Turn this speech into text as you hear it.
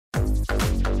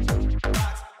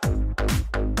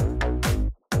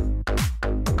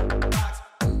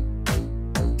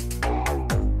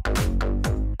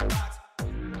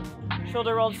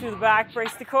Shoulder roll to the back,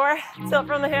 brace the core, tilt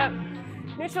from the hip.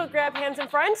 Neutral grip, hands in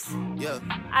front. Yeah.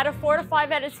 At a 4 to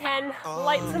 5 out of 10,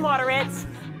 light to moderate.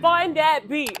 Find that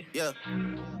beat. Yeah.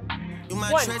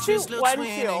 1, 2, 1, 2.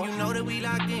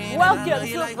 Welcome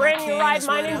to a brand new ride.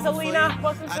 My name's Alina.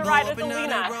 Welcome to the ride with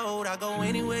Alina.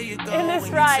 In this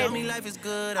ride,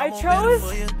 I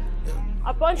chose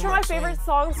a bunch of my favorite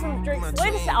songs from Drake's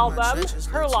latest album,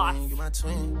 Her Loss.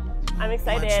 I'm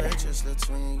excited.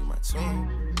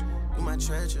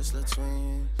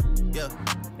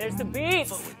 There's the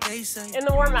beats in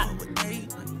the warm-up.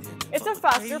 It's a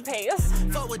faster pace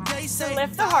to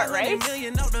lift the heart rate,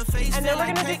 and then we're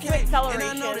going to do some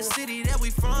accelerations,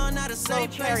 little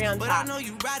cherry on top.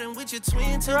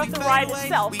 Throughout the ride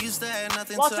itself,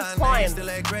 lots of climbs,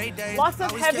 lots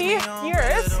of heavy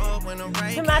gears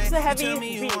to match the heavy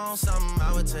beats.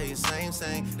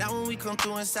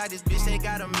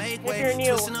 If you're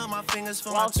new,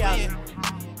 welcome.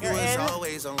 You're in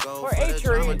for a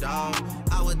treat.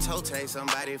 I would toe take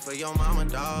somebody for your mama,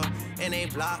 dog, and they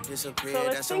block disappear. So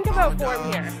let's think about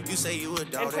form here. You say you a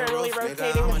dog, internally rotating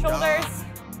the shoulders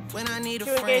to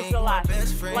engage the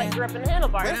lats. Light grip in the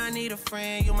handlebars. When I need a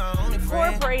friend, you my only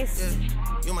friend. Core brace.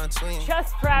 You my twin.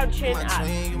 Chest proud, chin up.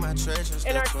 In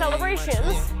our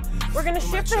accelerations, we're going to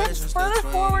shift the hips further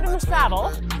forward in the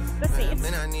saddle, the seats.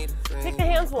 Take the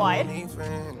hands wide.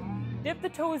 Dip the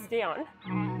toes down.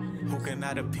 And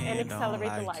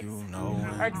accelerate the legs.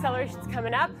 Our acceleration's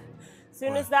coming up. As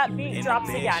soon as that beat drops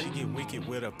again,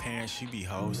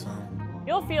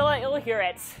 you'll feel it, you'll hear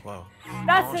it.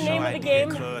 That's the name of the game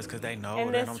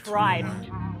in this ride.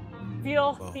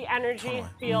 Feel the energy,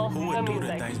 feel the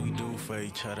music.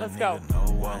 Let's go.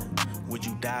 Would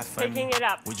you die for Taking me? it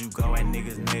up. Would you go at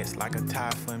niggas' necks like a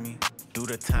tie for me? Do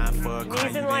the time for a crime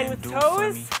Knees in you line didn't with do toes.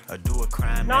 for me? Or do a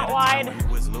crime Not at a wide. time when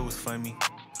you was loose for me?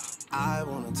 I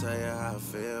wanna tell you how I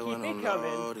feel when I'm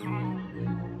loaded.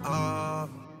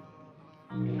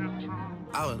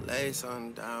 I would lay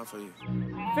something down for you.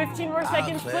 15 more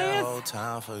seconds, I'll clear the please. whole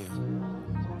town for you.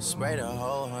 Spray the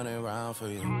whole 100 round for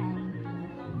you.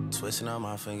 Twisting up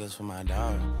my fingers for my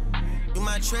dog. You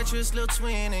my treacherous little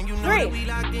twin, and you know that we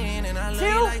locked in, and I love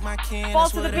you like my kin. Fall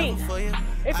to the beat.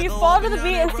 If you fall to the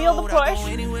beat and feel the push,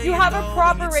 you have a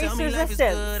proper race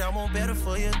resistance.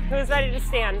 Who's ready to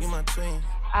stand?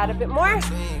 Add a bit more.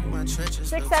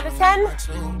 6 out of 10.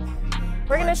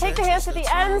 We're going to take the hands to the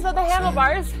ends of the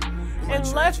handlebars and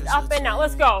lift up and out.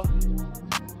 Let's go.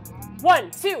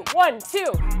 1, 2, 1,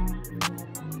 2.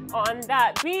 On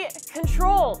that beat,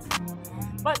 controlled.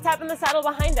 Butt tap in the saddle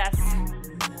behind us.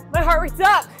 My heart rate's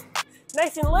up.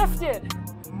 Nice and lifted.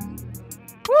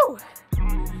 Woo!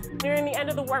 Nearing the end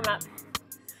of the warm-up.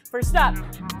 First up,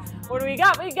 what do we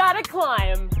got? We got to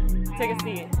climb. Take a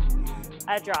seat.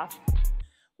 Add a drop.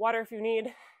 Water if you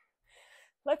need.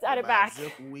 Let's add it back.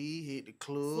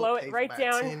 Slow it right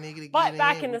down. Butt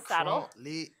back in the saddle.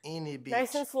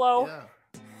 Nice and slow.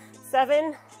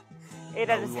 7, 8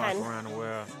 out of 10.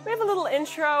 We have a little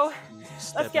intro.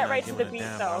 Let's get right to the beat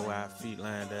though.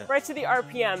 Right to the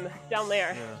RPM down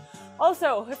there.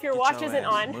 Also, if your watch isn't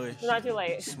on, it's not too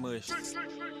late.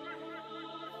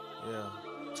 Yeah,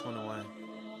 21.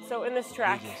 So in this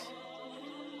track,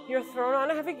 you're thrown on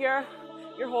a heavy gear.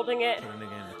 You're holding it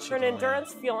for an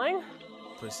endurance feeling.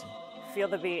 Pussy. Feel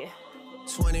the beat.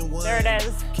 21. There it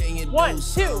is. 1,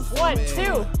 2, 1,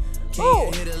 2.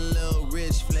 Ooh. Hit a little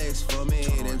rich flex for me.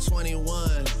 Then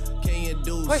 21. Can you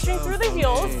do pushing through the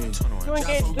heels to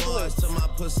engage the glutes. To my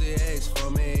pussy ex for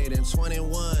me. Then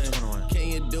 21. Can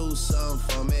you do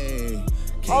something for me?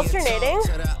 Alternating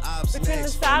between the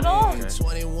saddle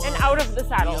and out of the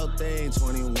saddle.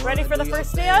 Ready for the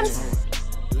first stand?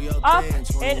 Up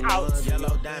and out.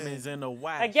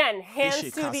 Again, hands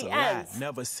to the ends.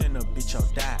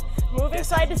 Moving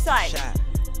side to side.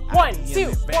 1,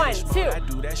 2, 1, 2.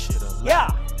 Yeah.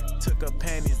 Took her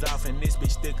panties off and this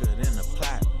bitch thicker than a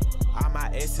plot. All my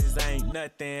S's ain't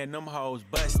nothing, them hoes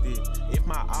busted. If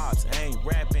my ops ain't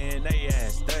rapping, they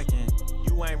ass ducking.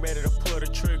 You ain't ready to pull the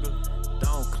trigger,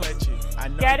 don't clutch it. I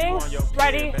know getting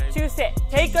ready to sit.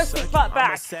 Take a seat butt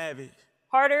back.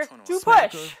 Harder to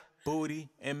push. Booty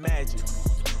and magic.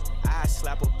 I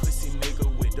slap a pussy nigga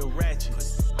with the ratchet.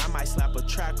 I might slap a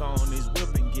track on his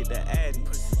whip and get the addy.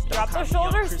 Drop the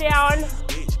shoulders down.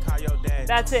 Bitch, call your daddy.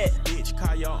 That's it. Bitch,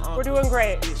 call your uncle. We're doing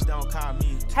great. Bitch, don't call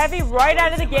me. Heavy right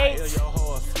out of the gate.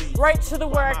 Right to the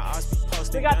work.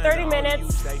 We got 30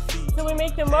 minutes, so we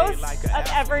make the most of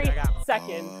every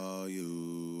second.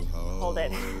 Hold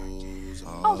it.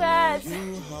 Hold it.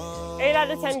 8 out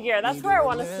of 10 gear. That's where I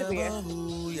want us to be.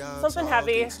 Something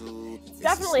heavy. It's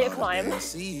Definitely a climb.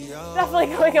 Definitely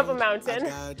going up a mountain.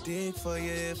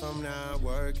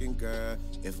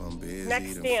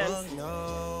 Next stance.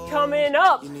 Coming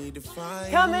up.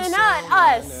 Coming at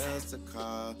us.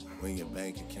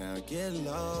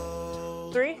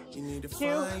 3, 2,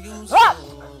 up.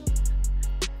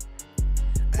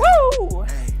 Woo!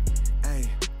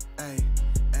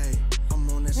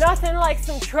 Nothing like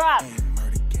some trap.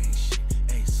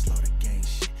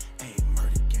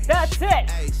 That's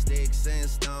it.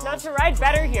 Now to ride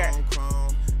better here,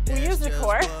 we use the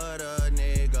core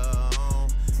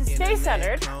to stay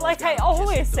centered, like I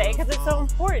always say, because it's so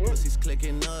important.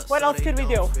 What else could we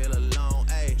do?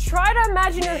 Try to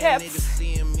imagine your hips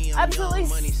absolutely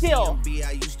still,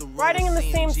 riding in the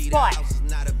same spot,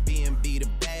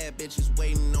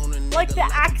 like the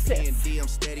axis,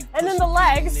 and then the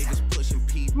legs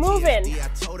moving,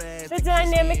 the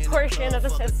dynamic portion of the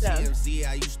system.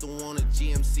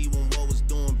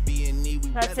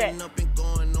 That's it.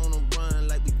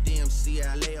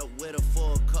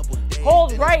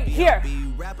 Hold right here.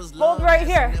 Hold right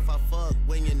here.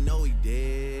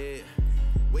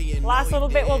 Last little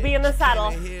bit will be in the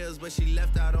saddle.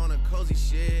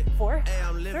 4,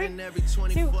 3,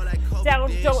 2, down,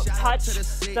 don't touch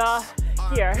the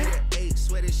gear.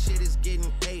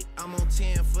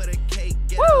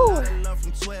 Woo!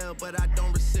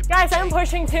 Guys, I'm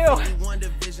pushing too.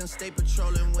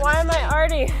 Why am I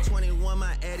already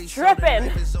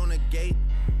tripping?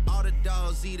 All the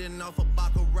dogs eating off a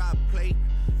baccarat plate.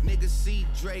 Niggas see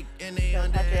Drake and they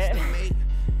underestimate.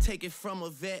 Take it from a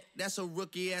vet, that's a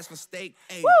rookie ass mistake.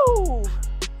 Woo!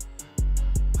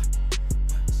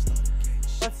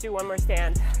 Let's do one more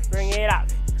stand. Bring it up.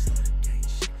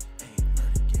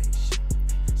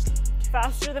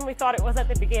 Faster than we thought it was at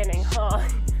the beginning, huh?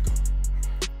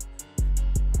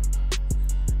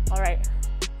 All right.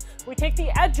 We take the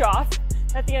edge off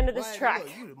at the end of this track.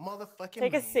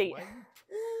 Take a seat.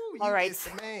 All right.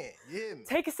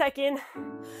 Take a second.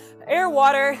 Air,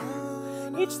 water.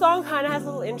 Each song kind of has a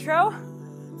little intro,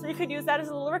 so you could use that as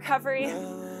a little recovery, a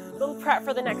little prep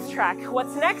for the next track.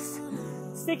 What's next?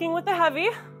 Sticking with the heavy,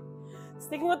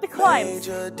 sticking with the climbs.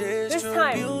 This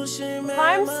time,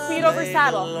 climb, speed over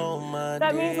saddle.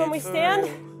 That means when we stand,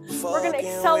 we're gonna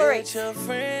accelerate. Find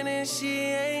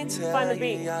the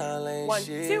beat. 1,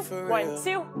 2, 1, 2.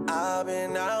 7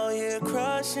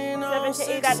 to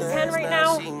 8 out of 10 right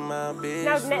now.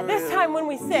 Now this time when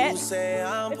we sit, it's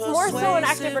more so an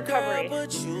active recovery.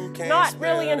 Not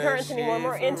really endurance anymore,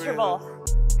 more interval.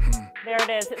 There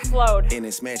it is, it flowed. In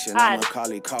this mansion, I'm a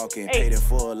Carly Calkin, paid in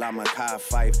full, I'm a Kai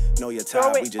Fife. Know your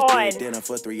time, we just did dinner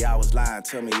for 3 hours, lying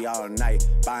to me all night.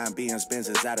 Buying BM's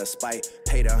Benzes out of spite.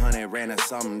 Paid 100, ran or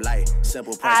something light.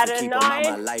 Simple price to keep them on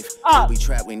my life. We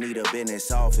trap, we need a business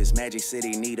office. Magic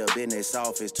City need a business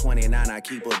office. 29, I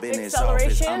keep a business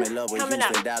office. I'm in love with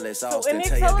Houston, Dallas, Austin.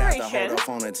 Tell your guys to hold up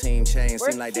on the team chain.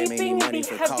 Seem like they made me money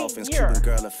for coffins. Cuban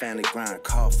girl, a family grind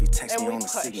coffee. Text me on the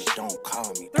signal, don't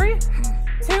call me. 3,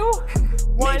 2,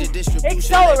 1,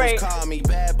 accelerate. Call me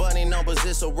Bad Bunny numbers,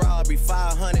 it's a robbery.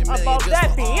 500 million above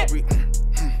that beat.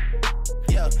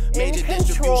 In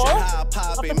control of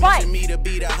the bike. It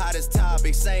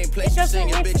doesn't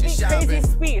need to be crazy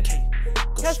speed,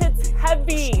 because it's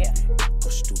heavy.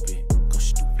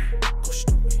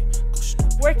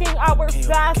 Working our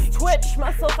fast twitch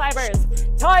muscle fibers.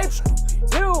 Type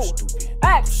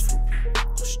 2X.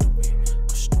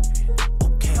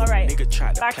 All right,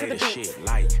 back to the beat.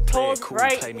 Hold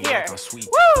right here. Woo!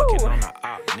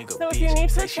 So if you need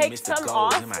to take some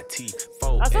off, that's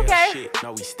okay.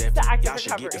 It's the active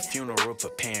recovery. Get the funeral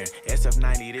preparing.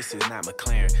 SF90, this is not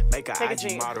McLaren. Make a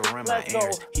IG model run my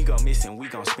errands. He go missing, we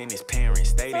gon' spend his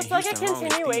parents. So it's like a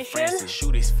continuation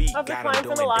of the climb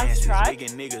from the last track,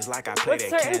 with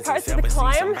certain parts of the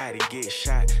climb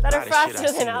that are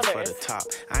faster than others.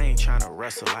 I ain't trying to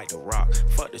wrestle like the Rock.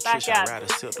 Fuck the trish, I'd rather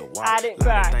sip the walk. Add it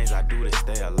back. Things I do to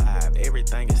stay alive.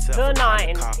 Everything except the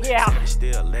 9, yeah.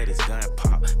 Still let his gun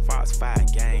pop. Fox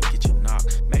 5 gang, get you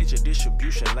knocked. Major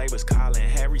distribution labels calling.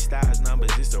 Harry Styles numbers,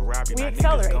 it's a robbery. We My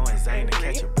accelerate. niggas going Zane to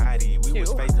catch a body. We 2,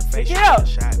 was face to face. Get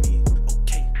Shot me.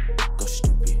 Okay, go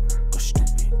stupid, go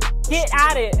stupid. Get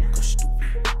at it. Go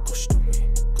stupid, go stupid,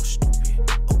 go stupid.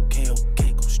 Okay,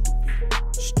 okay, go stupid,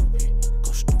 stupid,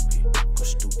 go stupid, go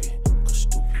stupid, go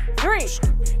stupid. 3,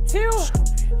 2,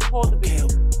 hold the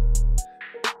beat.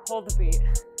 Hold the beat.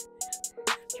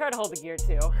 Try to hold the gear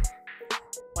too.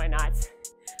 Why not?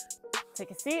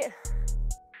 Take a seat.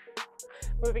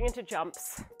 Moving into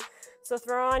jumps. So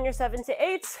throw on your 7 to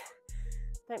 8.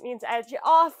 That means edge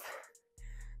off.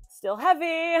 Still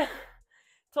heavy.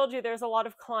 Told you there's a lot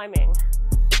of climbing.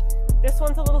 This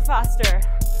one's a little faster.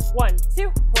 1, 2,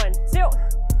 1, 2.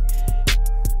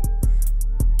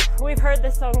 We've heard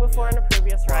this song before in a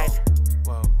previous ride.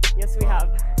 Whoa. Yes, we have.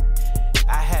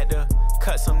 I had to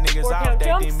cut some niggas off, they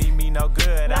didn't mean me no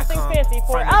good. Nothing I come fancy.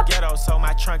 4 from up, the ghetto, so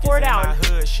my trunk is 4 in down. my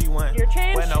hood. She went Your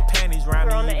change. with no panties round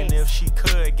We're on me, the even eights. if she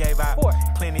could. Gave out 4,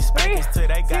 plenty spankings till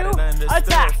they got 2, it understood.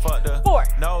 attack. Fuck the 4,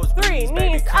 nose 3, breeze, baby,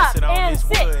 knees cuss it up on and this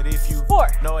sit. wood. If you 4,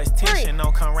 know it's 3, tension,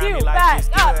 don't come around 2, me like back this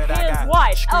up, good. I hands got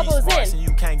wide, street elbows smarts in. and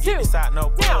you can't 2, get this out no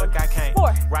down. book. I can't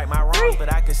 4, right my wrongs, 3,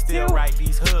 but I can still 2, write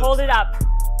these hooks. Hold it up.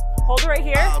 Hold it right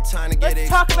here. Let's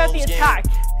talk about the attack.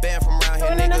 Banned from around here,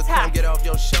 Going in nigga, attack. come get off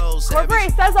your shows. Core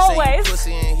brace, as always.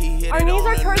 Our knees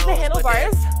are towards the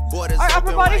handlebars. Our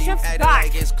upper body shifts back.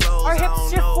 Our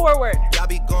hips shift forward. Y'all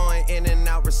be going in and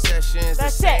out recessions.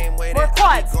 That's the same it. way More that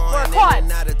quads. I be going More in quads.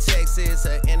 and out of Texas,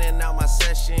 or in and out my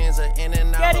sessions, or in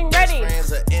and out Getting my best ready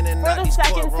friends, or in and for out the these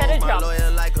second set courtrooms. of My jumps.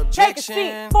 lawyer like Take a objection.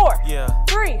 seat. 4, Yeah.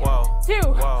 3, Whoa. 2,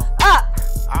 Whoa. up.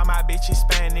 All my bitches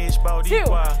Spanish, 2,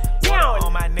 Boricua. down.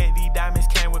 On my neck, these diamonds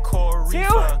came with coral 2,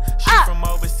 reefer. She up. from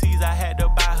overseas, I had to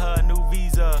buy her a new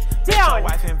visa. Met Down. your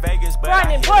wife in Vegas, but Run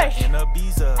I and hit her push. in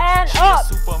Ibiza. And she up.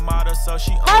 a supermodel, so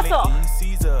she Hustle. only eating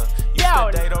Caesar. Used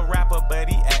Down. to date a rapper, but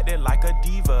he acted like a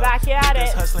diva. Back at Niggas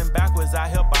it. hustling backwards, out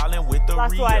here balling with the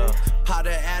Last Rhea. one. How to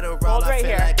Adderall, Hold I right feel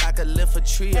here. like I could lift a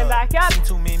tree And up. back up. Seen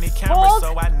too many cameras, Hold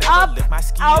so I never up lift my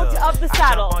ski out up. of the I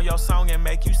saddle. jump on your song and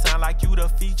make you sound like you the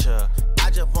feature. I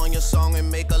jump on your song and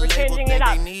make a We're label changing think it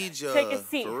up. they need you. Take a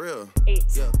seat. For real. 8,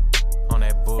 Yeah. On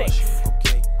that bullshit, 6,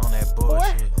 okay. On that 4,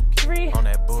 bullshit, 3, on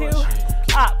that 2, bullshit,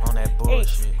 okay. up. On that 8,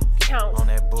 bullshit, count. on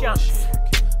that bullshit, Jumps.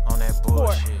 okay. On that 4,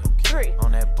 bullshit, 3,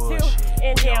 on that 2, bullshit,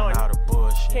 and we down. on all the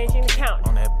bullshit, Changing the okay. count.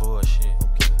 On that bullshit,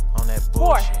 okay. On that 4,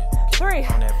 bullshit, okay. 3,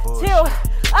 on that 2,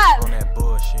 bullshit, up. on that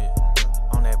bullshit,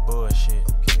 on that bullshit,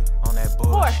 okay. On that 4,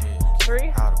 bullshit,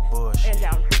 3, all the bullshit. and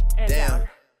down. And Damn. down.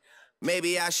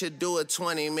 Maybe I should do a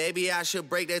 20. Maybe I should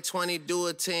break that 20, do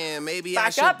a 10. Maybe I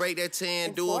Back should up. break that 10,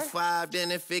 And do 4, a 5.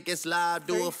 Then if it gets live,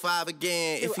 do 3, a 5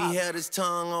 again. 2 If he up. held his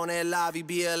tongue on that live, he'd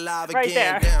be alive Right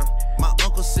again. there. Damn. My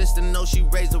uncle's sister knows she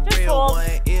raised a Just real hold. one,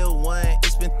 ill one.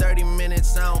 It's been 30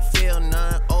 minutes, I don't feel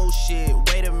none. Oh shit,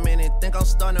 wait a minute, think I'm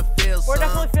starting to feel We're something.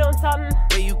 definitely feeling something.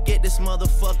 Where you get this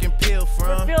motherfucking pill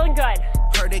We're from? feeling good.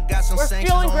 Heard they got some We're sanctions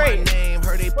feeling on great. my name.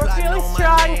 Heard they We're plotting feeling on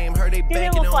strong. my name. Heard they Give me a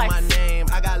banking little on my flex. name.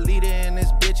 I got leader in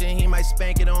this bitch and he might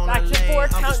spank it on Back the to lane. 4, I'm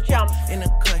count just jumps. in the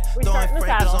cut, We start throwing in the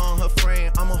frankers saddle. on her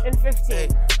frame. In 15. Hey,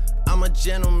 I'm a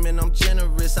gentleman, I'm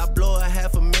generous. I blow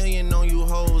 $500,000 on you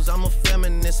hoes. I'm a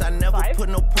feminist. I never 5, put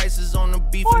no prices on the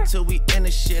beef 4, until we end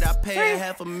the shit. I pay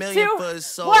 3, $500,000 for his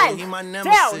soul. 1, He my down.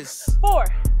 nemesis. 4,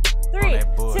 3, On that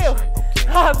 2, bullshit, okay.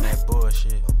 up. On that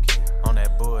bullshit, okay. On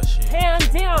that bullshit, Hand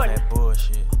on down. that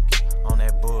bullshit, okay. On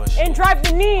that bullshit, And drive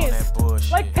the on knees that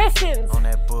bullshit, like pistons. on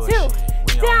that bullshit, 2,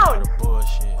 we on all down. the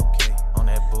bullshit, okay. On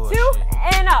that bullshit, 2,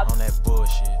 and up. on that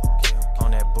bullshit, okay.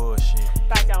 On that bullshit,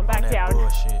 Back down, on back that down.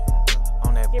 bullshit,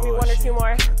 on that Give me bullshit, 1 or 2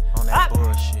 more. on that Up.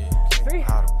 bullshit, okay. 3,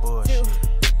 all the bullshit. 2,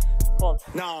 hold.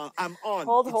 Nah, I'm on.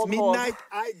 Hold, it's hold, midnight.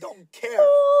 I don't care.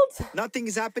 Hold. Nothing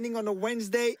is happening on a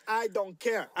Wednesday. I don't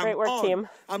care. I'm Great work, on. team.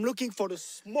 I'm looking for the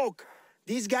smoke.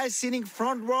 These guys sitting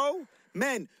front row,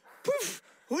 man, poof,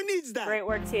 who needs that? Great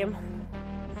work, team.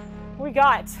 We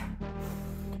got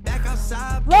Back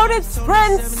outside, loaded told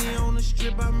sprints. 70 on the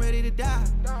strip, I'm ready to die.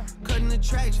 Cutting the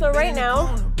traction, So bet right in the now,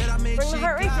 corner, bet I make bring the shit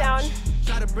heart rate glide. down.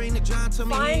 Try to bring the John to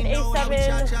me, Find he a know how we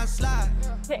 7 cha-cha slide.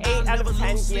 to 8 I'll out of never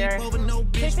 10 lose sleep gear. over no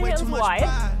bitch, Take the way hands too much wide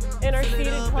pride. in our Fill it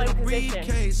seated up in plank a position.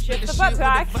 briefcase, split Shift the the butt shit with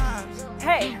back. the vibes.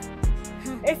 Hey,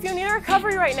 if you need a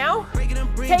recovery right now, Break it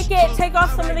and bridge, take it, bro. take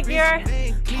off some of the I gear, write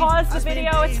wrist, pause the I spend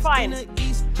video, it's days fine. in the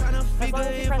east, tryna As figure long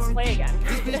as you if press I'm play geek. again.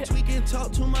 This bitch tweaking,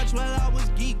 talk too much while I was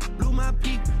geek. Blew my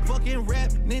peak, fucking rap,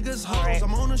 niggas hoes. Alright,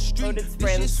 I'm on the street. loaded This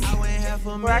sprints. shit slow, ain't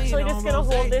 $500,000 We're actually just gonna on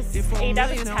hold rose. this Did 4 8 out of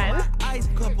million on 10, my ice,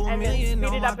 couple and then million speed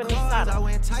on it my up in the cars. saddle. I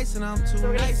went Tyson, I'm too So we're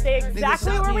gonna nice. stay Niggas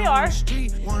exactly out where me we on are. the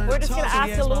street, wanted We're to just gonna talk, so ask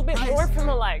yes, a little my bit price. more from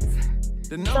the legs.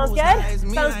 The Sounds numbers good? high as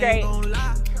me, Sounds I great. ain't gon'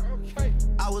 lie.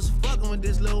 I was fucking with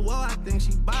this little wall, I think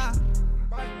she buy.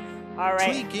 All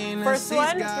right, Tweaking, first the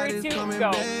one, 6 3, is 2, coming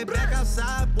go. back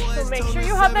outside, boys. So make Told sure me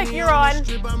you have that 70 gear the on.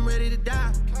 Strip, I'm ready to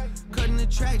die. Cutting the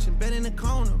traction, bet in the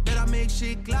corner, bet I make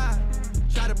shit glide.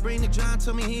 Try to bring the John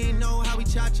to me, he ain't know how we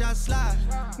cha-cha slide.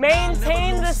 Maintain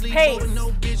Never lose this sleep pace. over no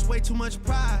bitch, way too much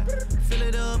pride. Fill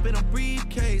it up in a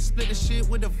briefcase, split the shit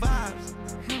with the vibes.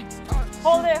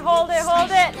 Hold it, hold it,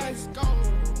 hold it.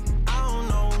 I don't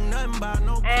know nothing about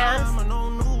no And crime or no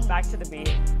news. back to the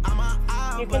beat. I'm an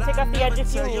eye, You can but take I off the never edge if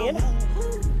you tell you need.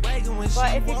 who. Wagging when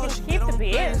But she if you can walks, keep get the on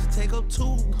beat, plans, take up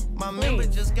 2. My member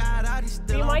please just got out, he's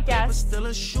still be on my paper, guest still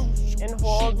a shoe. and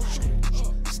hold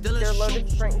Still a your shoe. loaded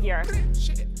sprint gear.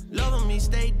 Loving me,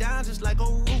 stay down just like a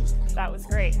roof. That was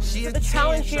great. So the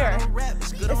challenge here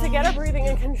is to get our breathing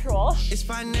in control, It's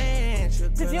financial.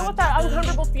 to deal with that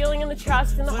uncomfortable feeling in the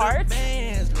chest and the heart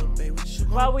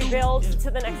while we build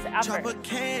to the next effort.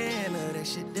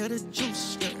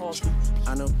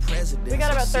 We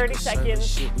got about 30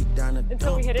 seconds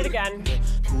until we hit it again.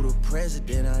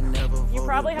 You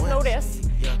probably have noticed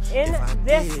in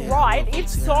this ride, each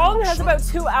song has about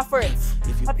 2 efforts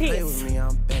apiece.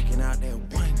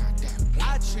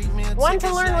 One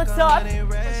to learn what's up,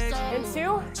 and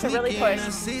 2 to really push.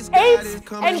 8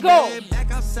 and go.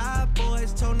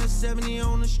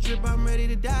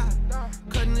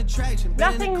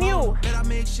 Nothing new.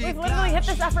 We've literally hit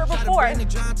this effort before,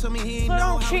 so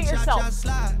don't cheat yourself.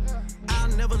 I'll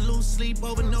never lose sleep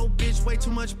over no bitch, way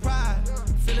too much pride.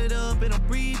 Fill it up in a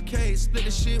briefcase, split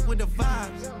the shit with the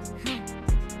vibes.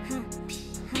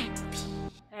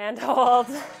 And hold.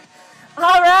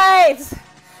 All right.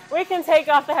 We can take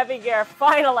off the heavy gear,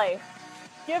 finally.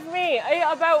 Give me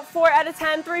about 4 out of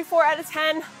 10, 3, 4 out of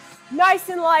 10. Nice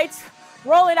and light,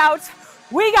 roll it out.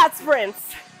 We got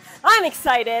sprints. I'm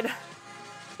excited.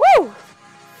 Woo!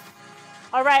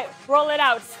 All right, roll it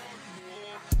out.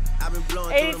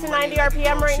 80 to 90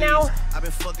 RPM right now.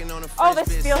 Oh, this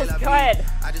feels good.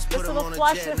 This little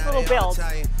flush, this little build.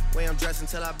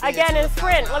 Again, in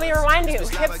sprint, let me remind you,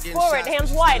 hips forward,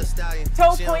 hands wide.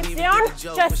 Toe points down,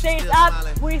 chest stays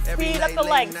up. We speed up the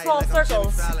legs, small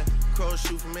circles. Crows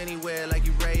shoot from anywhere like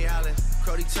you Ray Allen.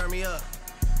 Crody, turn me up.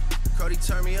 Crody,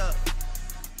 turn me up.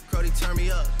 Crody, turn me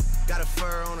up. Got a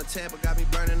fur on a Tampa, got me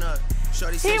burning up.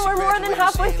 See, we're more than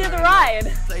halfway through the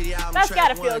ride. That's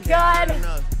gotta feel good.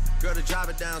 Girl, to drive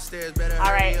it downstairs, better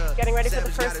all right, getting ready for the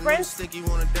first sprint.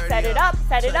 Set it up,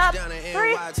 set it up.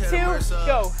 3, 2,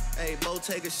 go. Hey, Bo,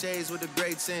 take a shades with a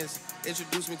great sense.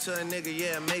 Introduce me to a nigga,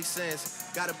 yeah, it makes sense.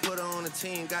 Gotta put her on the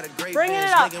team, got a great bring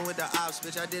bench. it up. With the ops,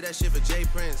 bitch, I did that shit for Jay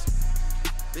Prince.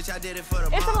 Bitch, I did it for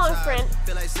the it's a long sprint.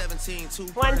 Feel like 17,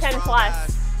 110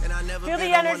 plus. And I never feel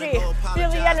the energy, feel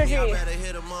the energy. I better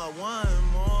hit him up one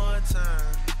more time.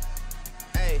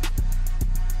 Hey.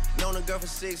 Known a girl for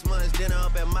 6 months, dinner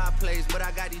up at my place. But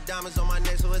I got these diamonds on my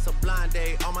neck, so it's a blind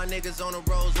date. All my niggas on the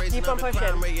roads, raising up the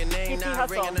crime rate. Your name not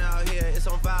ringing out here, it's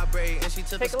on vibrate. And she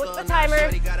took take a look at the now, timer.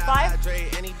 shorty gotta 5,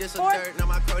 hydrate. And he did some 4, dirt, now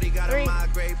my Crody gotta 3,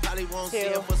 migrate. Probably won't 2, see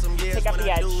her for some years. pick up when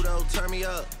the I edge. do though, turn me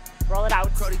up. Roll it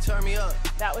out. Crody, turn me up.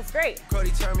 That was great.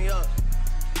 Crody, turn me up.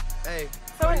 Hey,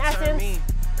 so in Crody, turn essence, me.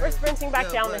 we're sprinting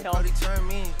back down the hill. Crody, turn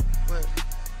me. What?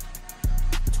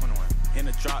 21. In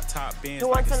a drop top Benz. Who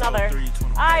wants another?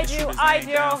 I do.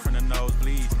 From the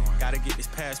nosebleeds. Gotta get this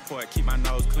passport, keep my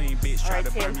nose clean, bitch. Try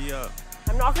to burn me up.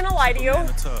 I'm not gonna lie to you.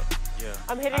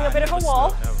 I'm hitting a bit of a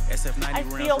wall. I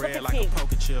feel the fatigue.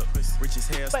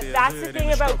 But that's the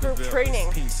thing about group training.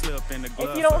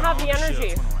 If you don't have the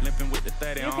energy,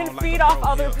 you can feed off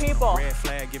other people.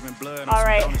 All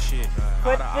right,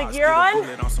 put the gear on.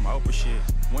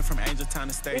 Went from Angel Town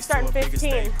to State, we start in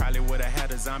 15. Probably would have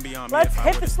had a zombie on me. Let's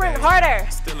hit the sprint harder.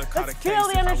 Let's feel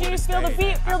the energy, feel the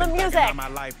beat, feel the music.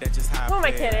 Who am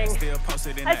I kidding?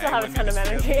 I still have a ton of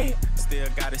energy. Still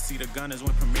gotta see the Gunners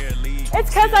win Premier League. It's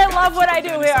because I love what I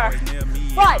do here.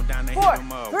 5, 4,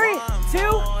 3, 2,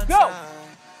 go.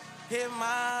 Hit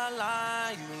my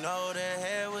line, you know the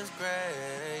hair was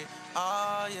great.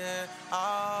 Oh yeah,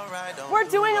 all right. We're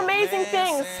doing amazing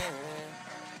things.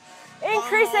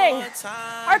 Increasing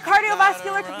our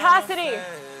cardiovascular capacity.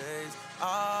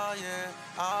 Oh yeah,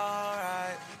 all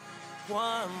right.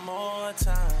 One more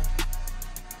time.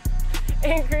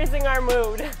 Increasing our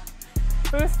mood,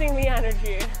 boosting the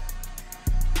energy,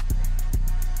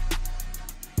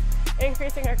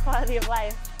 increasing our quality of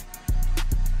life.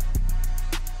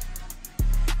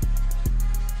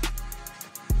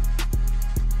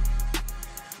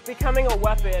 Becoming a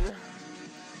weapon.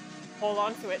 Hold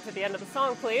on to it to the end of the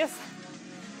song, please.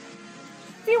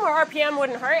 A few more RPM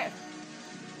wouldn't hurt.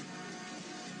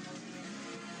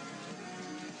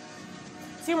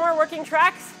 2 more working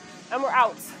tracks, and we're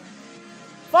out.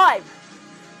 5,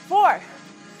 4,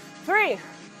 3,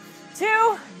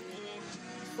 2,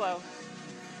 slow.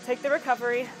 Take the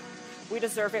recovery. We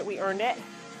deserve it, we earned it.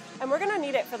 And we're gonna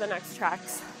need it for the next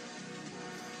tracks.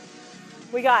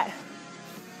 We got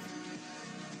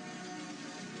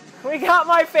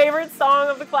my favorite song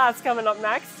of the class coming up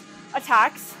next,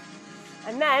 Attacks.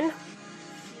 And then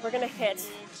we're gonna hit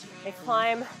a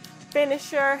climb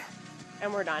finisher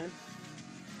and we're done.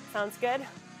 Sounds good?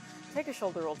 Take a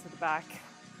shoulder roll to the back.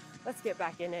 Let's get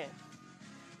back in it.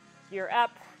 Gear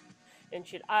up,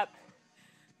 inch it up.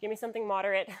 Give me something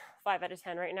moderate, 5 out of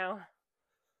 10 right now.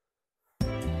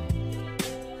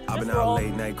 I've been out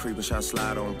late night creeping, shot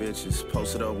slide on bitches.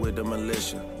 Posted up with the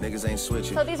militia. Niggas ain't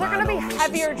switching. So these are going to be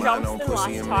heavier jumps than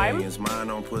last time. Mine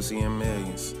on pussy and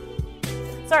millions.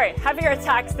 Sorry, heavier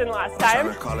attacks than last time.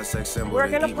 We're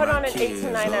going to put on an 8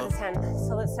 to 9 out of 10.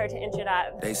 So let's start to inch it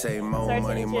up. They say more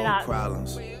money, more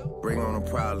problems. Bring on the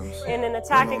problems. In an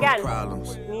attack again.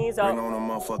 Problems. Knees up. Bring on the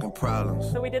motherfucking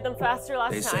problems. So we did them faster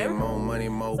last time. They say more money,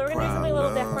 more so we're going to do something a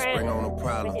little different. Bring on the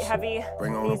problems. Make it heavy.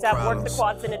 Bring on Knees the up. problems. Work the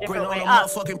quads in a different way. Bring on Up.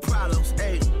 the motherfucking problems.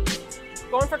 Hey.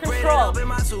 Going for control. 1, 2, 1,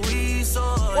 2.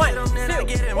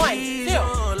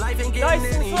 Nice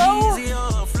and slow.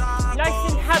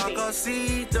 Nice and heavy.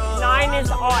 9 is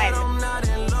on.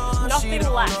 Nothing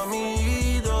less.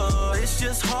 It's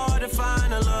just hard to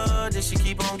find a love that she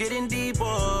keep on getting deeper.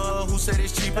 Who said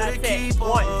it's cheaper to keep her?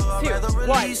 1, 2,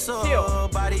 1, 2.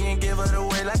 Body and give it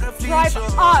away like a drive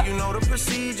up. You know the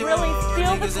procedure. Really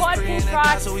feel the quad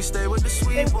contract. So we stay with the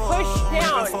then push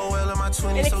down.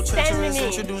 And extend the knee.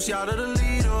 Introduce y'all to the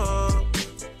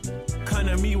leader. Come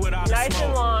to me without nice the smoke.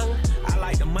 And long. I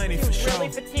like the money for sure. Really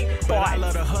fatigued but quads. I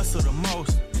love the hustle the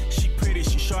most. She pretty,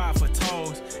 she sharp for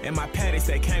toes. And my patties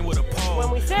that came with a pole. When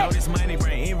we sit, know this money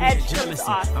bring envy and jealousy.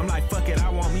 I'm like, fuck it, I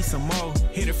want me some more.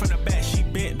 Hit it from the back, she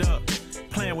bent up.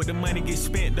 Playing with the money, get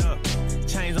spent up.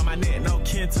 Chains on my neck, no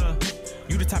Kenta.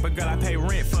 You the type of girl I pay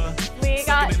rent for. We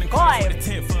got 5. We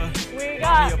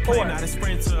got 4. Not a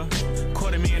sprinter.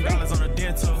 $250,000 on a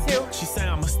dental. 2. She say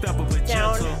I'm a stepper, but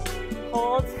down. Gentle.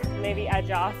 Hold, maybe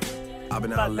edge off. I've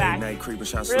been out late night creeping,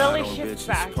 shot slide on bitches.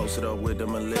 Back. Posted up with the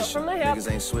militia. Niggas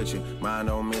ain't switching. Mine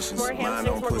on missions. Mine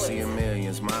on pussy and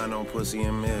millions. Mine on pussy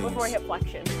and millions. With more hip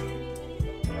flexion.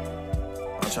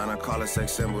 I'm trying to call a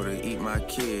sex symbol to eat my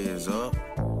kids up.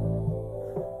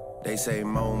 They say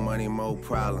more money, more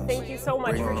problems. Thank you so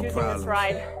much for choosing this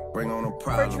ride. Bring on the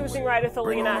problems. For choosing Ride with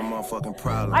Alina. Bring on the motherfucking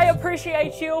problems. I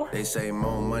appreciate you. They say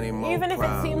more money, more even if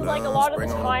problems. It seems like a lot of the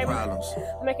time,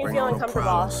 making me feel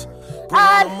uncomfortable.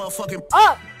 Add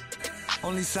up.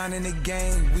 Only sign in the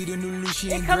game, we the new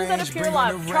Lucian. It comes out of pure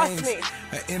love, trust me.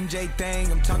 A MJ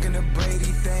thing, I'm talking a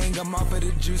Brady thing. I'm off of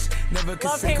the juice, never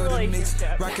consider the mix.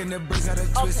 Rocking the braids out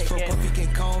of twist. For Puffy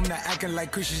can comb, not acting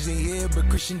like Christians in here, but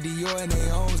Christian Dior and they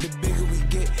homes. The bigger we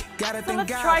get, gotta thank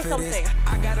God for this.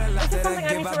 I got a lot that I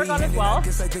give, I be handing out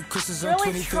just like the Christmas on 25th.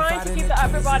 Really trying to keep the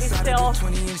upper body still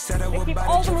and keep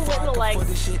all the movement in the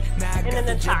legs in an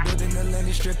attack.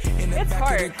 It's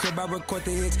hard.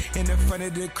 In the front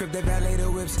of the crib, they valet the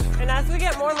whips. And as we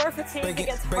get more and more fatigued, it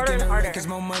gets harder and harder.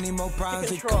 More money, more problems. To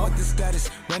they come with the status.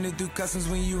 Running through customs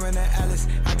when you run at Alice.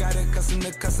 I got a custom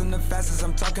the fastest.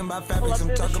 I'm talking about fabrics,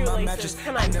 I'm talking about mattress.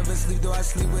 I never sleep, though I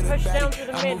sleep with a bag.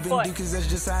 I'm moving deep cause that's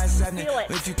just how it's happening.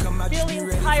 If you come out, feel just be the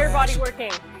ready entire for body action.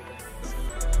 working.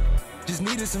 Just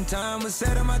needed some time, was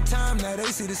set on my time. Now they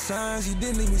see the signs. You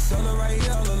didn't leave me solo right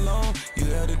here all alone. You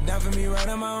held it down for me right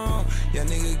on my own. Yeah,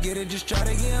 nigga, get it, just try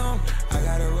to get home. I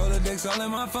got a Rolodex all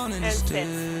in my phone and it's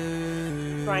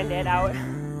grind it out.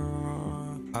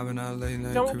 I've been out late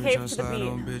night, don't cave to the beat.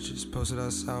 On bitches, posted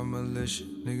outside militia.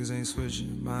 Niggas ain't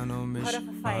switching. Mine on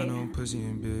mission. Mine on pussy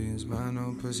and billions. Mine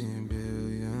on pussy and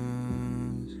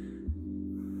billions.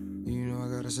 You know I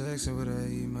got a sex and what I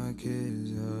eat my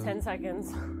kids. 10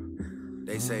 seconds.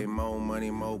 They say more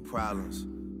money, more problems.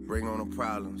 Bring on the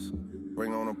problems.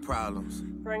 Bring on the problems.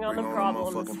 Bring on the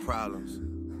problems. Motherfucking problems.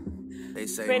 They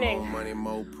say Spinning. more money,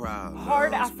 more problems.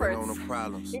 Hard Bring efforts on the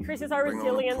problems. increases our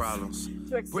resilience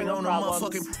to external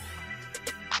problems.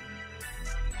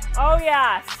 Oh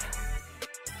yes.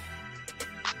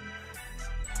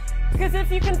 Because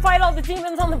if you can fight all the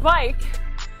demons on the bike,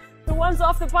 the ones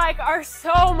off the bike are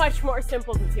so much more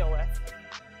simple to deal with.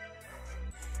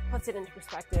 Puts it into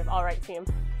perspective. All right, team.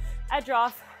 Edge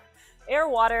off, air,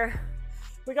 water.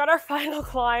 We got our final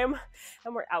climb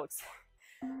and we're out.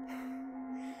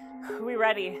 We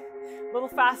ready? A little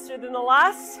faster than the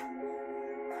last,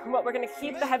 but we're gonna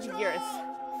keep the heavy gears.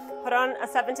 Put on a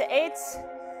 7 to 8.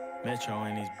 Metro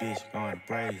and his bitch going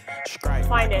crazy. Strike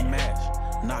Find like it. A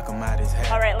match. Knock him out his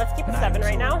head. All right, let's keep a 7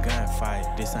 right now.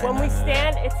 Gunfight. This ain't when we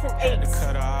stand, it's an 8.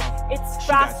 It's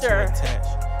faster.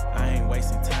 I ain't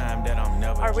wasting time that I'm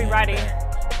never. Are we ready?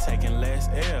 Back. Taking less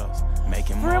L's.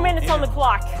 Making 3 minutes on the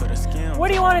clock. What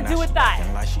do you want to do with that?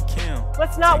 Like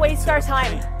let's not waste our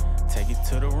time. Take it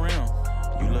to the rim.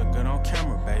 You look good on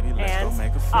camera, baby. Let's go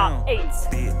make a film. 8.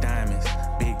 Big diamonds,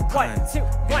 big puns. 1, 2,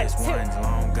 1, 2.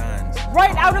 Long guns.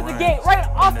 Right out of the gate, right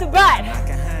off the bat.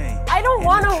 I don't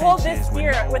want to hold this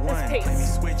gear with this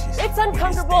pace. It's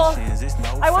uncomfortable.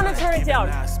 I want to turn it down.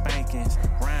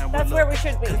 That's where we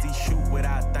should be.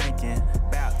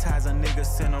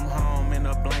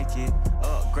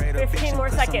 15 more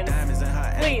seconds.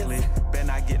 Please.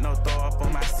 better not get no throw up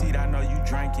on my seat, I know you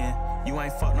drinking. You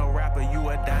ain't fuck no rapper, you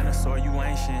a dinosaur, you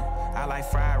ancient. I like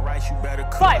fried rice, you better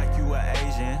cook like you a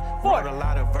Asian. Wrote a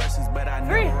lot of verses, but I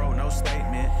never wrote no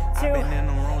statement. I've been in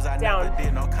the rooms, I never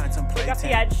did no contemplating.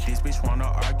 This bitch wanna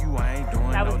argue, I ain't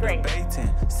doing no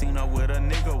debating. Seen her with a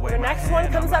nigga with the next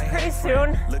one comes up pretty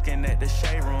soon. Looking at the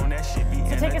shade room, that shit be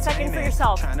so take a second for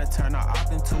yourself. Trying to turn her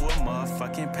op into a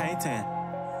motherfucking painting.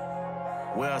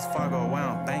 Wells Fargo, where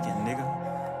I'm thinking, nigga.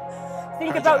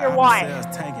 Think about your why.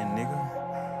 Tanking, nigga.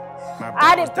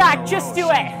 Add it back, just do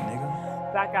it.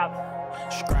 Back up.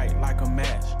 Strike like a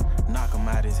match, knock him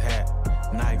out his hat.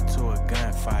 Knife to a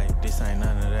gunfight, this ain't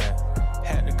none of that.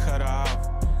 Had to cut her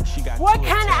off, she got what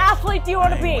kind of athlete do you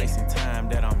want to be? Wasting time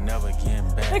that I'm never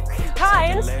getting back. The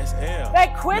kind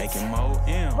that quits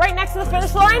right next to the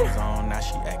finish line? Now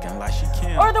she acting like she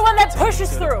can. Or the one that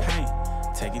pushes through?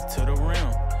 Take it to the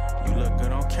rim. You look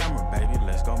good on camera, baby.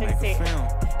 Let's go make a film.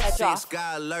 Six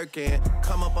guy lurking,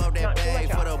 come up off that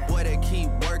bag for the boy that keep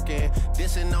working.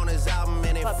 Dissing on his album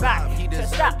and it flop, he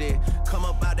deserved it. Come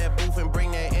up out that booth and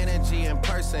bring that energy in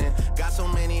person. Got so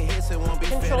many hits, it won't be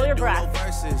fair to do no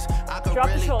verses. I could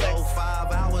really go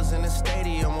 5 hours in the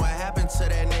stadium. What happened to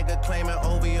that nigga claiming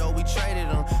OVO? We traded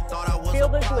him. Thought I was a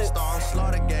pop star on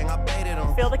Slaughter Gang. I baited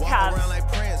him. Feel the calves. Walk around like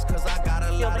Prince, cause I got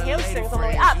a lot of lady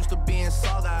friends. Used to be in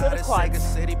Saga, feel the quads.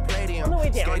 City Palladium. On the way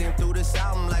down. Skating through this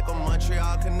album like a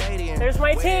Montreal Canadian. There's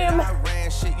my team.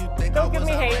 Shit, you think don't give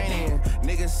me hate.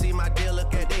 Niggas see my deal,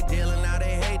 look at they deal, and now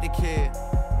they hate the kid.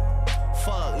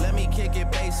 Fuck, let me kick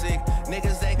it basic.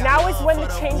 Niggas they got now is when the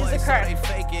changes occur.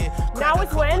 Now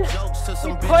is when we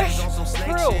push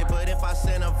through but if I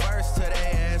send a verse to their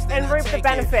ass, and reap the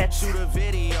benefits. Shoot a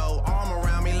video, arm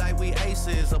around me like we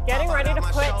aces. Getting ready to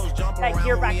put that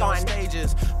gear back on.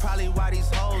 Stages. Probably why these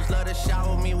hoes love to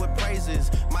shower me with praises.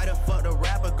 Might have fucked a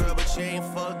rapper girl, but she ain't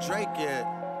fucked Drake yet.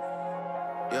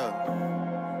 Yeah.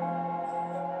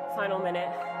 Final minute.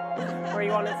 Where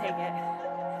you want to take it?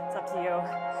 It's up to you.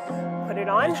 Put it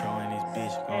on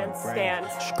and stand.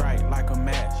 Strike like a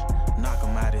match, knock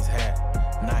him out his hat.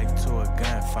 Knife to a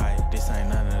gunfight, this ain't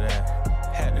none of that.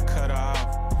 Had to cut her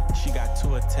off, she got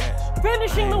too attached.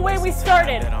 Finishing the way we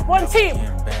started. One team,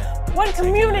 one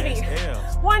community,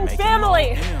 one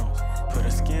family. Put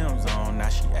her skims on, now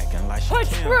she acting like she push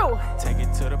through. Take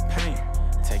it to the paint,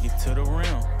 take it to the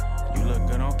rim. You look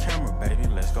good on camera, baby,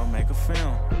 let's go make a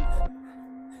film.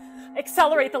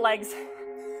 Accelerate the legs.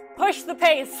 Push the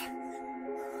pace.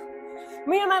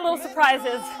 Me and my little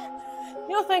surprises.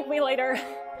 You'll thank me later.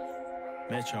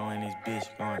 Metro and this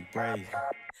bitch going crazy.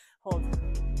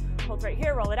 Hold right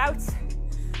here, roll it out.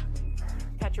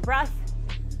 Catch your breath.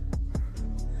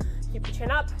 Keep your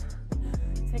chin up.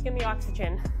 Take in the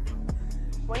oxygen.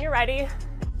 When you're ready,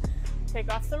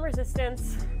 take off some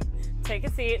resistance. Take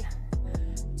a seat.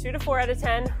 2 to 4 out of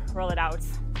 10, roll it out.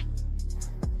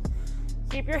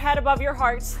 Keep your head above your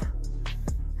heart.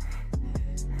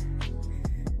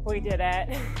 We did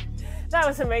it. That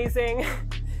was amazing.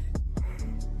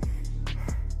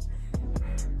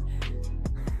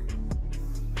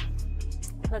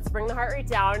 Let's bring the heart rate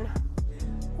down.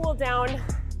 Cool down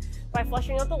by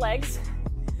flushing out the legs,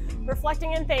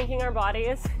 reflecting and thanking our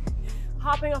bodies,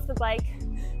 hopping off the bike,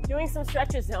 doing some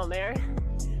stretches down there,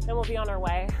 then we'll be on our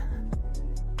way.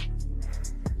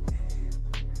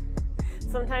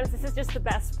 Sometimes this is just the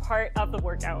best part of the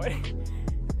workout.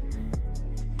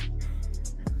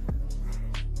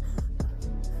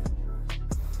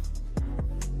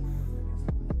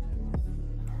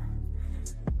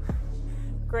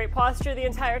 Great posture the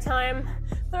entire time,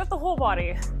 throughout the whole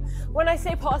body. When I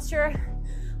say posture,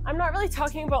 I'm not really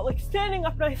talking about like standing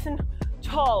up nice and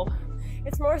tall.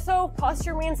 It's more so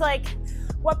posture means like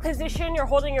what position you're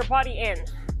holding your body in.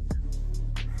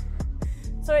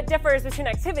 So it differs between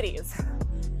activities.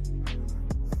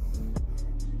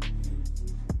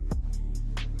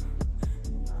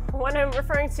 What I'm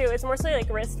referring to is mostly like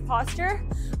wrist posture.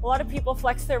 A lot of people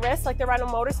flex their wrists like they're on a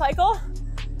motorcycle,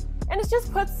 and it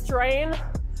just puts strain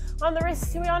on the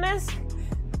wrist, to be honest.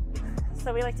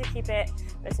 So we like to keep it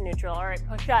nice and neutral. All right,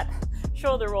 push up,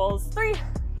 shoulder rolls. 3,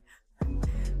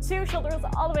 2, shoulder rolls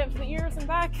all the way up to the ears and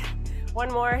back.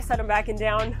 1 more, set them back and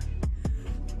down.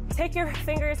 Take your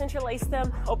fingers, interlace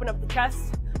them, open up the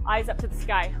chest, eyes up to the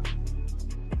sky.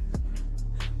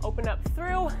 Open up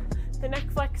through the neck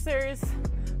flexors,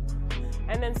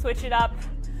 and then switch it up.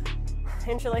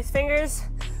 Interlace fingers,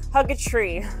 hug a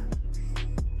tree.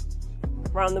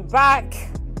 Round the back.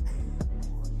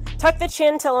 Tuck the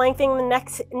chin to lengthen the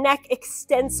neck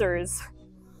extensors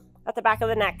at the back of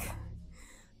the neck.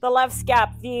 The left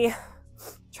scap, the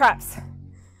traps.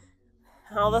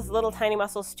 All those little tiny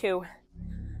muscles too.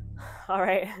 All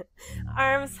right,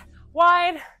 arms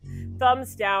wide,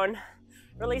 thumbs down.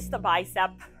 Release the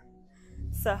biceps.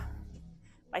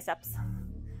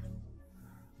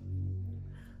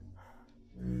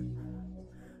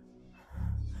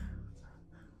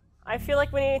 I feel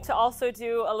like we need to also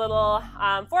do a little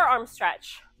forearm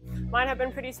stretch. Mine have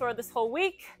been pretty sore this whole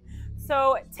week.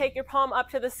 So take your palm up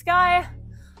to the sky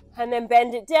and then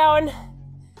bend it down,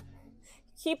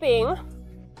 keeping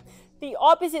the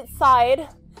opposite side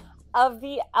of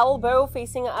the elbow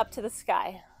facing up to the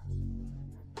sky.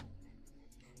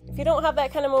 If you don't have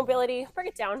that kind of mobility, bring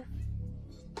it down.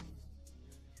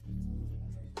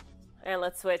 And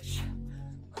let's switch.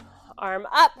 Arm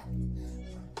up,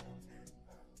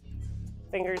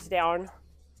 fingers down.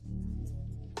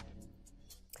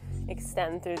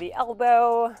 Extend through the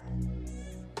elbow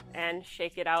and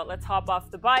shake it out. Let's hop off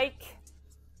the bike.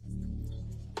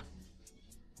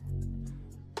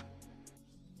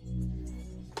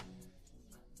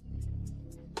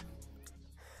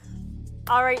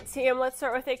 All right, team, let's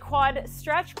start with a quad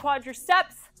stretch,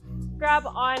 quadriceps. Grab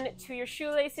on to your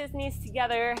shoelaces, knees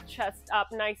together, chest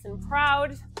up nice and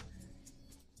proud.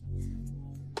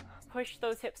 Push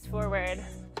those hips forward.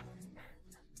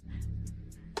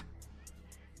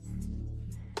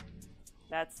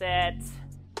 That's it.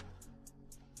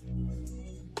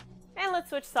 And let's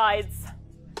switch sides.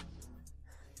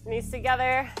 Knees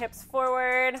together, hips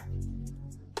forward.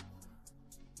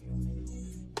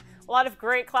 A lot of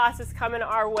great classes coming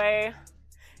our way.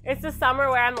 It's the summer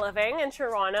where I'm living in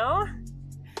Toronto,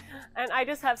 and I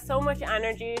just have so much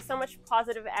energy, so much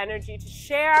positive energy to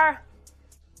share.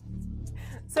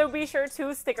 So be sure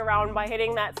to stick around by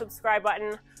hitting that subscribe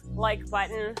button, like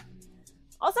button.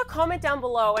 Also comment down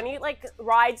below any like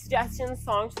ride suggestions,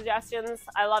 song suggestions.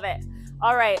 I love it.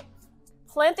 All right,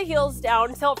 plant the heels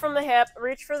down, tilt from the hip,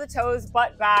 reach for the toes,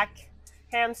 butt back,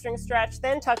 hamstring stretch,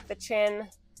 then tuck the chin.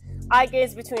 Eye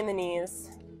gaze between the knees.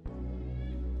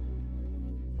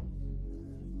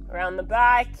 Around the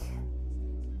back.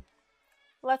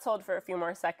 Let's hold for a few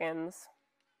more seconds.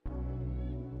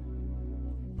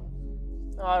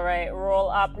 All right, roll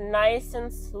up nice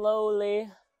and slowly.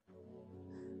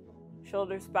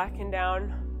 Shoulders back and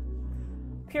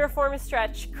down. Pure form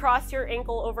stretch. Cross your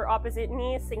ankle over opposite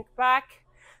knee, sink back.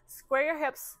 Square your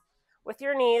hips with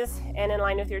your knees and in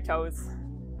line with your toes.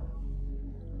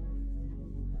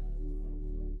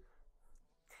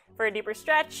 For a deeper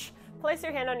stretch, place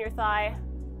your hand on your thigh.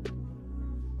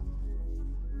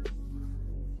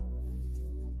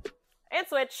 And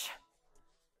switch.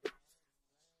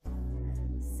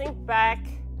 Sink back.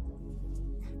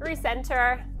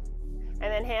 Recenter.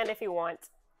 And then hand if you want.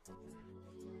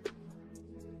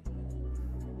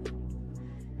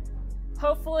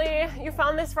 Hopefully you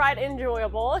found this ride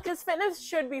enjoyable, because fitness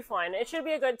should be fun. It should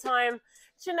be a good time. It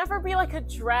should never be like a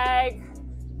drag,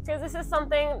 because this is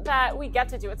something that we get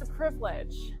to do. It's a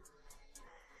privilege.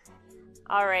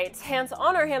 All right, hands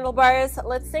on our handlebars.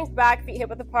 Let's sink back, feet hip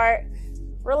width apart.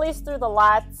 Release through the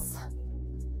lats.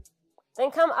 Then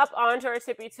come up onto our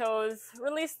tippy toes.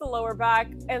 Release the lower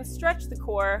back and stretch the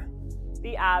core,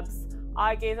 the abs.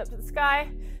 Eye gaze up to the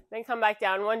sky. Then come back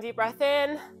down. One deep breath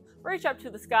in. Reach up to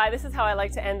the sky. This is how I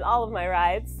like to end all of my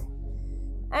rides.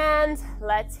 And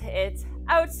let it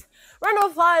out. Round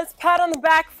of applause, pat on the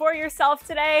back for yourself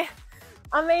today.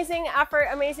 Amazing effort,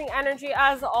 amazing energy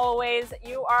as always.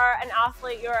 You are an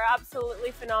athlete. You are absolutely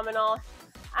phenomenal.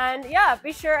 And yeah,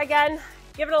 be sure again,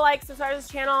 give it a like, subscribe to this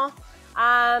channel.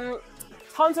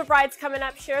 Tons of rides coming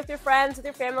up. Share with your friends, with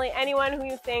your family, anyone who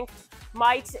you think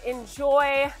might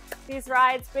enjoy these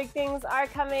rides. Big things are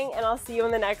coming, and I'll see you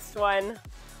in the next one.